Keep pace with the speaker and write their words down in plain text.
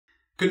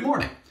Good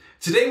morning.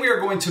 Today we are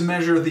going to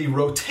measure the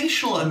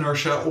rotational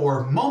inertia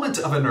or moment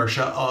of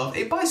inertia of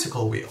a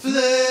bicycle wheel.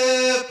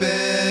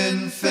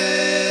 Flippin'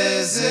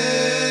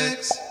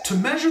 physics. To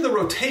measure the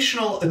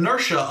rotational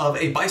inertia of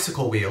a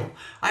bicycle wheel,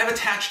 I have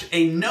attached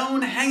a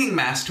known hanging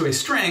mass to a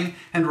string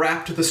and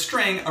wrapped the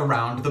string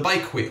around the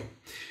bike wheel.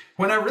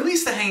 When I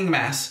release the hanging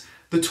mass,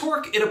 the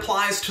torque it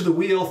applies to the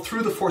wheel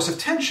through the force of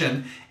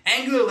tension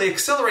angularly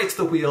accelerates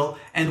the wheel,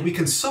 and we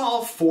can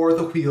solve for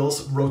the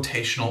wheel's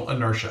rotational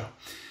inertia.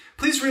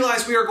 Please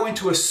realize we are going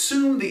to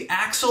assume the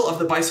axle of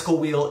the bicycle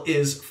wheel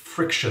is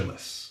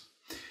frictionless.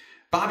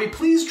 Bobby,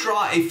 please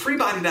draw a free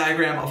body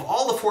diagram of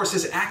all the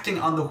forces acting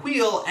on the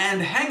wheel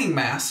and hanging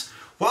mass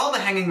while the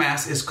hanging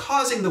mass is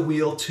causing the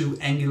wheel to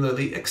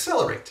angularly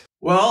accelerate.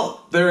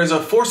 Well, there is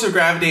a force of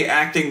gravity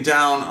acting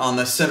down on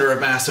the center of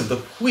mass of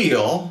the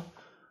wheel.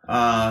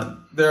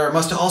 There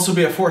must also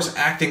be a force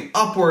acting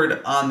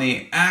upward on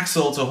the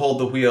axle to hold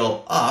the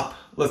wheel up.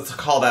 Let's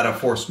call that a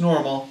force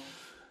normal.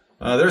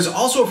 There's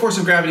also a force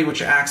of gravity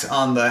which acts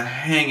on the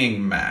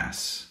hanging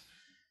mass.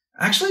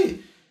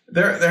 Actually,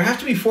 there have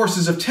to be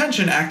forces of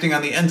tension acting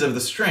on the ends of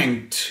the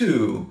string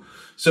too.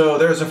 So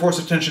there's a force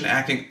of tension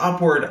acting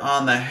upward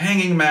on the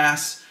hanging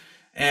mass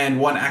and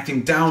one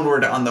acting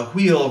downward on the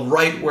wheel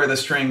right where the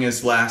string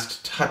is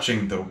last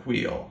touching the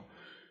wheel.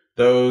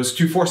 Those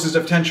two forces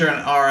of tension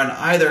are on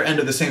either end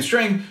of the same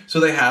string, so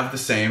they have the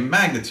same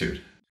magnitude.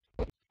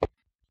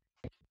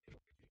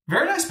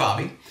 Very nice,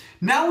 Bobby.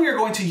 Now we are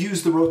going to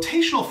use the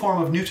rotational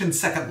form of Newton's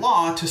second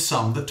law to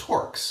sum the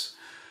torques.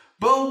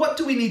 But what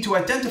do we need to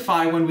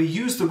identify when we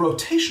use the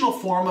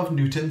rotational form of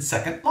Newton's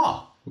second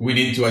law? We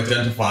need to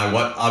identify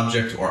what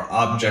object or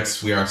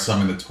objects we are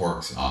summing the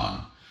torques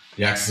on.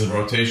 The axis of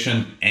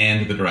rotation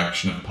and the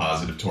direction of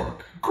positive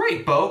torque.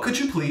 Great, Bo. Could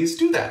you please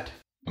do that?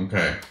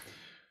 Okay.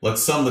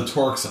 Let's sum the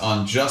torques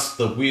on just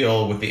the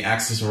wheel with the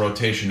axis of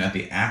rotation at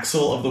the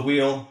axle of the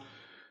wheel.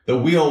 The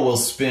wheel will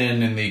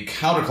spin in the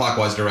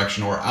counterclockwise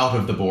direction or out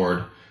of the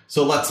board,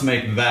 so let's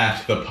make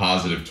that the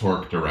positive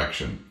torque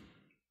direction.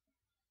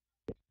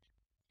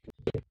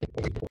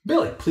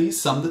 Billy, please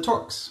sum the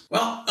torques.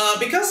 Well,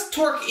 because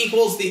torque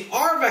equals the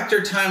r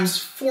vector times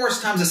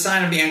force times the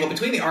sine of the angle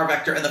between the r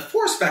vector and the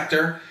force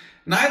vector,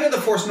 neither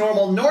the force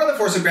normal nor the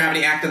force of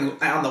gravity acting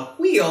on the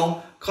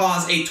wheel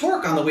cause a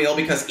torque on the wheel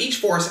because each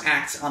force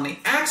acts on the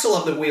axle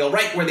of the wheel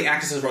right where the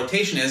axis of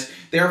rotation is.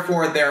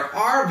 Therefore, their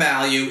r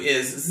value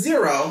is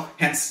 0,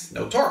 hence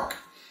no torque.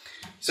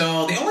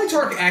 So the only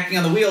torque acting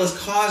on the wheel is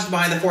caused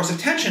by the force of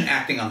tension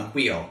acting on the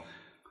wheel.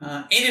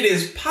 And it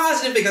is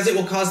positive because it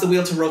will cause the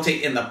wheel to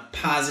rotate in the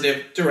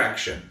positive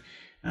direction.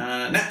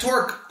 Net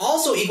torque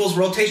also equals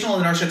rotational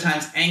inertia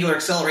times angular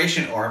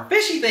acceleration, or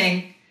fishy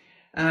thing.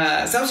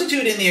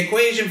 Substitute in the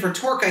equation for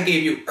torque I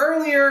gave you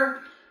earlier,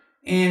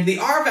 and the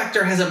r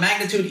vector has a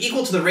magnitude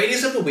equal to the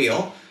radius of the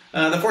wheel.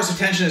 The force of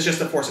tension is just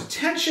the force of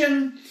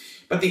tension,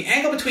 but the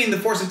angle between the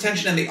force of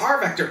tension and the r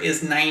vector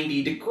is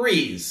 90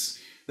 degrees.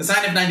 The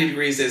sine of 90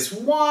 degrees is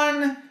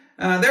 1.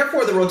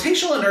 Therefore, the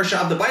rotational inertia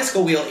of the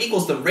bicycle wheel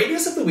equals the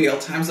radius of the wheel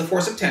times the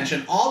force of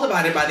tension, all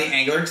divided by the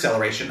angular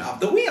acceleration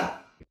of the wheel.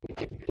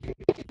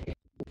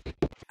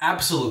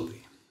 Absolutely.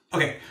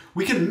 Okay,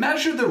 we can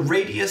measure the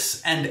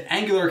radius and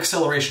angular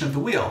acceleration of the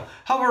wheel.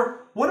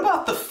 However, what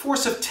about the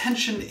force of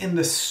tension in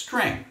the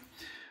string?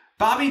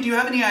 Bobby, do you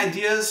have any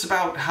ideas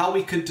about how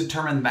we could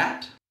determine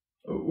that?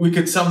 We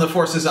could sum the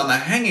forces on the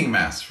hanging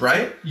mass,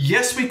 right?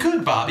 Yes, we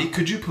could, Bobby.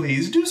 Could you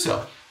please do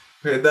so?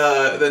 Okay,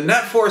 the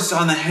net force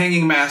on the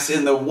hanging mass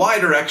in the y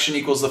direction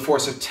equals the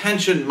force of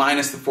tension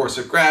minus the force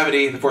of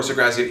gravity. The force of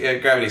gravity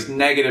is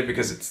negative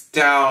because it's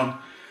down,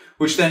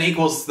 which then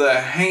equals the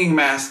hanging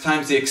mass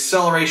times the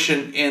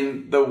acceleration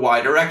in the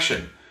y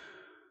direction.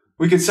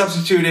 We could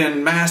substitute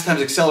in mass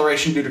times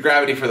acceleration due to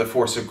gravity for the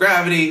force of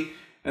gravity,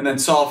 and then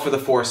solve for the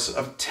force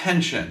of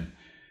tension.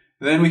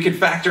 Then we could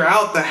factor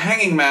out the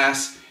hanging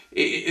mass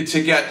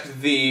to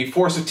get the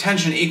force of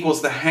tension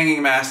equals the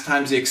hanging mass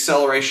times the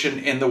acceleration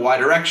in the y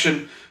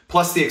direction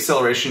plus the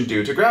acceleration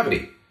due to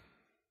gravity.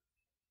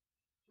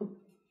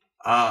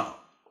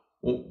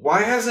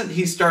 Why hasn't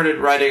he started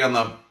writing on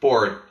the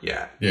board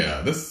yet?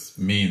 Yeah, this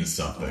means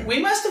something.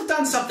 We must have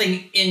done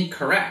something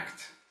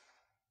incorrect.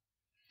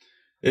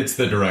 It's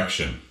the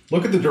direction.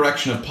 Look at the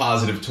direction of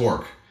positive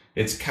torque.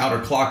 It's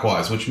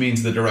counterclockwise, which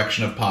means the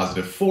direction of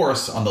positive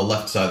force on the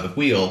left side of the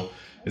wheel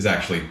is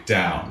actually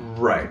down.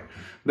 Right.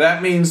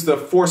 That means the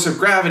force of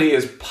gravity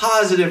is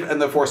positive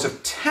and the force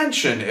of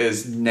tension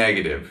is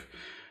negative.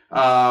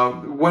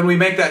 When we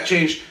make that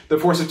change, the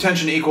force of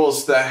tension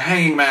equals the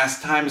hanging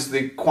mass times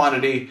the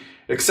quantity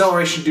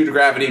acceleration due to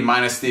gravity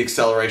minus the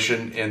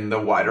acceleration in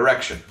the y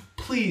direction.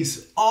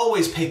 Please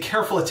always pay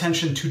careful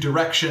attention to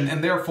direction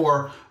and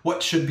therefore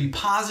what should be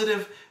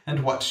positive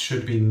and what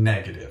should be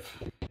negative.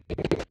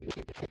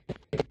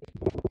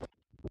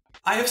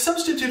 I have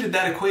substituted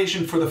that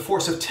equation for the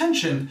force of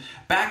tension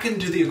back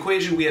into the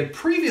equation we had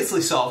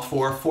previously solved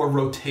for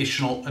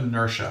rotational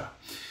inertia.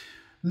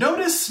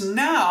 Notice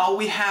now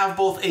we have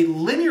both a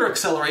linear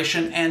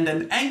acceleration and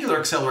an angular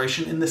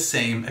acceleration in the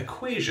same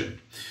equation.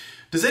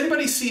 Does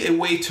anybody see a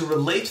way to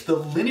relate the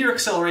linear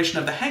acceleration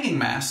of the hanging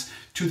mass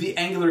to the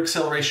angular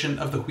acceleration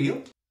of the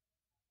wheel?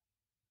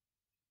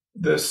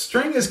 The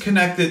string is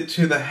connected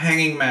to the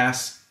hanging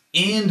mass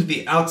and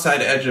the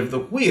outside edge of the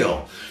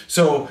wheel.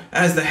 So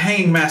as the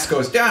hanging mass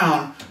goes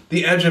down,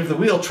 the edge of the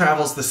wheel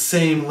travels the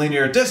same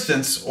linear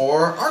distance,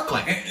 or arc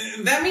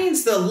length. That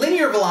means the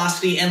linear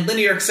velocity and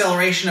linear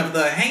acceleration of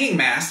the hanging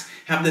mass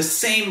have the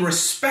same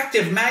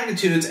respective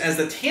magnitudes as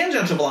the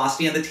tangential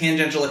velocity and the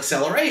tangential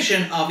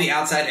acceleration of the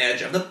outside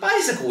edge of the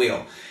bicycle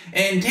wheel.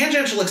 And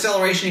tangential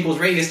acceleration equals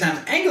radius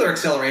times angular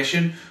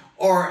acceleration,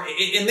 or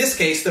in this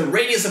case, the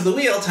radius of the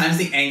wheel times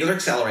the angular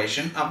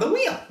acceleration of the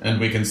wheel. And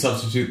we can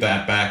substitute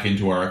that back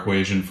into our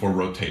equation for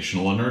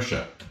rotational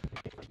inertia.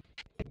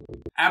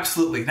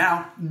 Absolutely.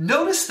 Now,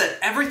 notice that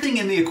everything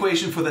in the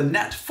equation for the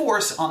net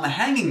force on the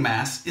hanging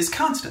mass is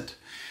constant.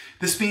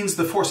 This means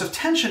the force of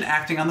tension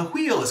acting on the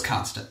wheel is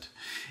constant.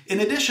 In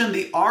addition,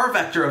 the r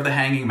vector of the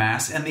hanging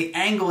mass and the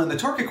angle in the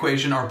torque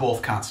equation are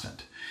both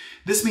constant.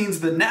 This means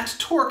the net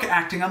torque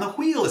acting on the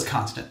wheel is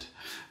constant.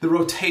 The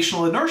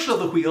rotational inertia of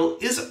the wheel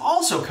is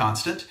also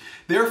constant.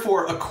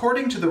 Therefore,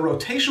 according to the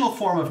rotational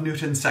form of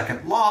Newton's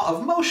second law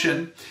of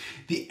motion,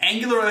 the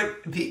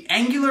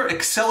angular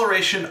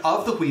acceleration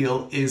of the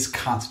wheel is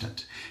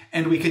constant.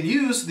 And we can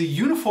use the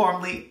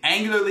uniformly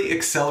angularly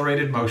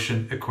accelerated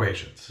motion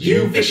equations.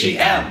 U fishy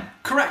M.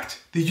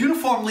 Correct. The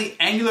uniformly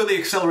angularly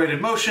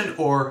accelerated motion,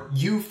 or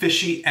U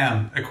fishy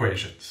M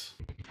equations.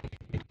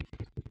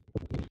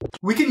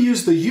 We can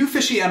use the U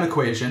fishy M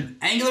equation,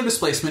 angular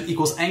displacement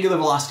equals angular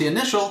velocity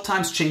initial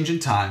times change in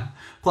time,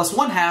 plus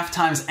 1/2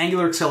 times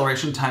angular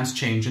acceleration times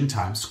change in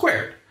time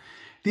squared.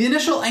 The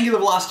initial angular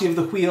velocity of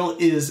the wheel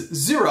is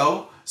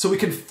 0, so we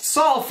can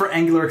solve for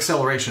angular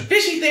acceleration.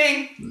 Fishy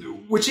thing!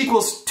 Which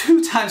equals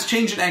 2 times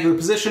change in angular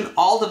position,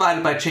 all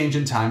divided by change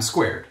in time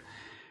squared.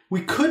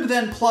 We could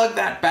then plug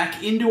that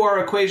back into our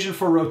equation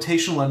for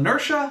rotational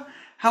inertia.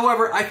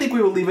 However, I think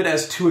we will leave it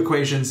as 2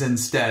 equations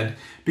instead,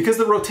 because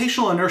the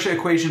rotational inertia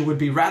equation would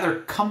be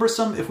rather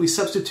cumbersome if we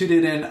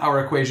substituted in our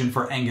equation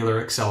for angular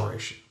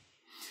acceleration.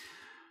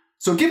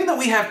 So given that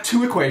we have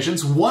 2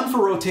 equations, one for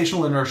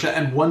rotational inertia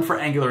and one for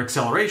angular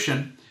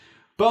acceleration,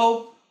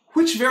 Bo,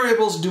 which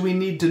variables do we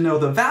need to know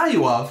the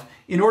value of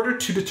in order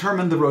to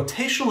determine the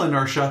rotational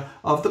inertia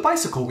of the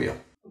bicycle wheel?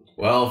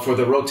 Well, for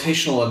the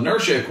rotational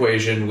inertia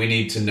equation, we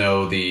need to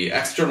know the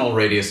external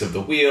radius of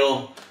the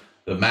wheel,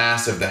 the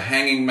mass of the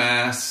hanging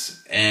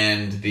mass,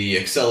 and the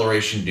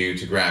acceleration due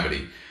to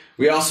gravity.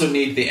 We also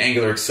need the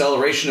angular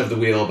acceleration of the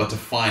wheel, but to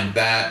find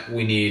that,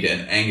 we need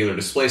an angular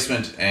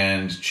displacement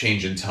and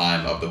change in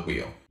time of the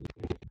wheel.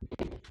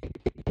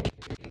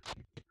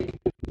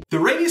 The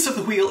radius of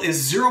the wheel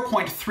is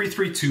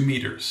 0.332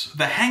 meters.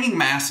 The hanging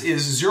mass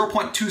is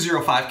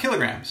 0.205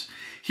 kilograms.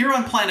 Here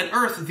on planet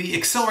Earth, the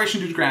acceleration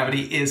due to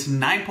gravity is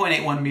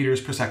 9.81 meters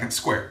per second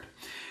squared.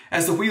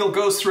 As the wheel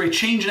goes through a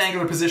change in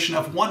angular position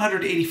of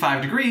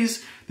 185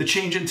 degrees, the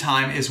change in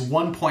time is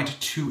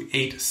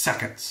 1.28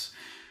 seconds.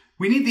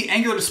 We need the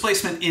angular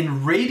displacement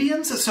in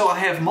radians, so I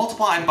have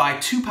multiplied by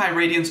 2 pi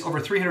radians over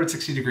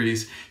 360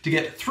 degrees to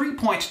get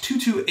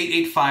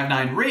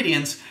 3.228859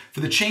 radians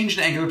for the change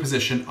in angular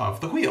position of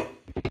the wheel.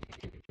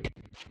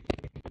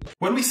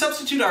 When we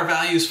substitute our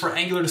values for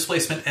angular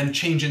displacement and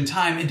change in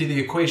time into the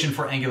equation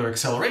for angular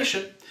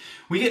acceleration,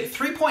 we get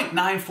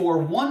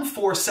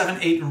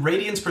 3.941478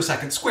 radians per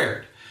second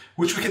squared,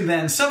 which we can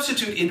then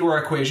substitute into our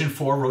equation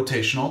for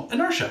rotational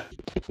inertia.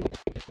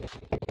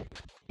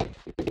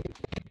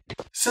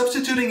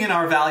 Substituting in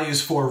our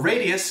values for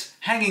radius,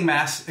 hanging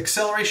mass,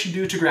 acceleration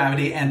due to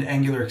gravity, and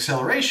angular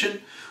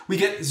acceleration, we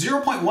get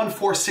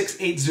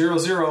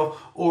 0.146800,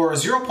 or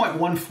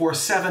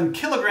 0.147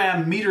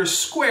 kilogram meters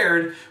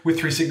squared with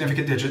 3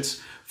 significant digits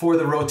for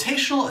the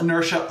rotational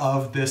inertia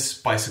of this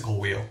bicycle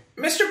wheel.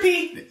 Mr.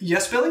 P?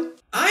 Yes, Billy?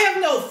 I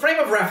have no frame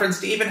of reference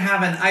to even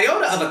have an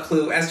iota of a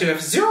clue as to if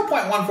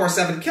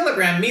 0.147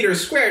 kilogram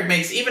meters squared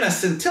makes even a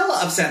scintilla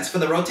of sense for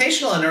the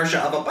rotational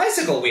inertia of a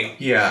bicycle wheel.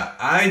 Yeah,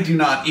 I do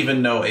not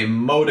even know a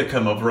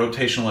modicum of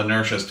rotational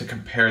inertias to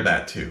compare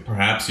that to.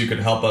 Perhaps you could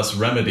help us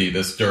remedy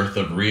this dearth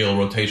of real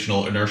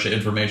rotational inertia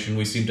information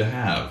we seem to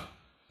have.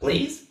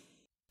 Please?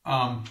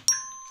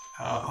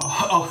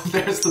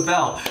 There's the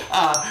bell.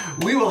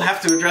 We will have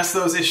to address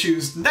those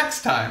issues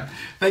next time.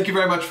 Thank you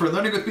very much for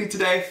learning with me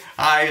today.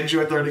 I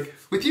enjoyed learning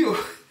with you.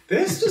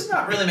 This does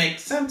not really make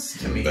sense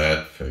to me.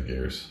 That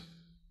figures.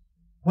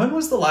 When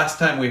was the last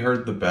time we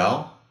heard the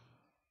bell?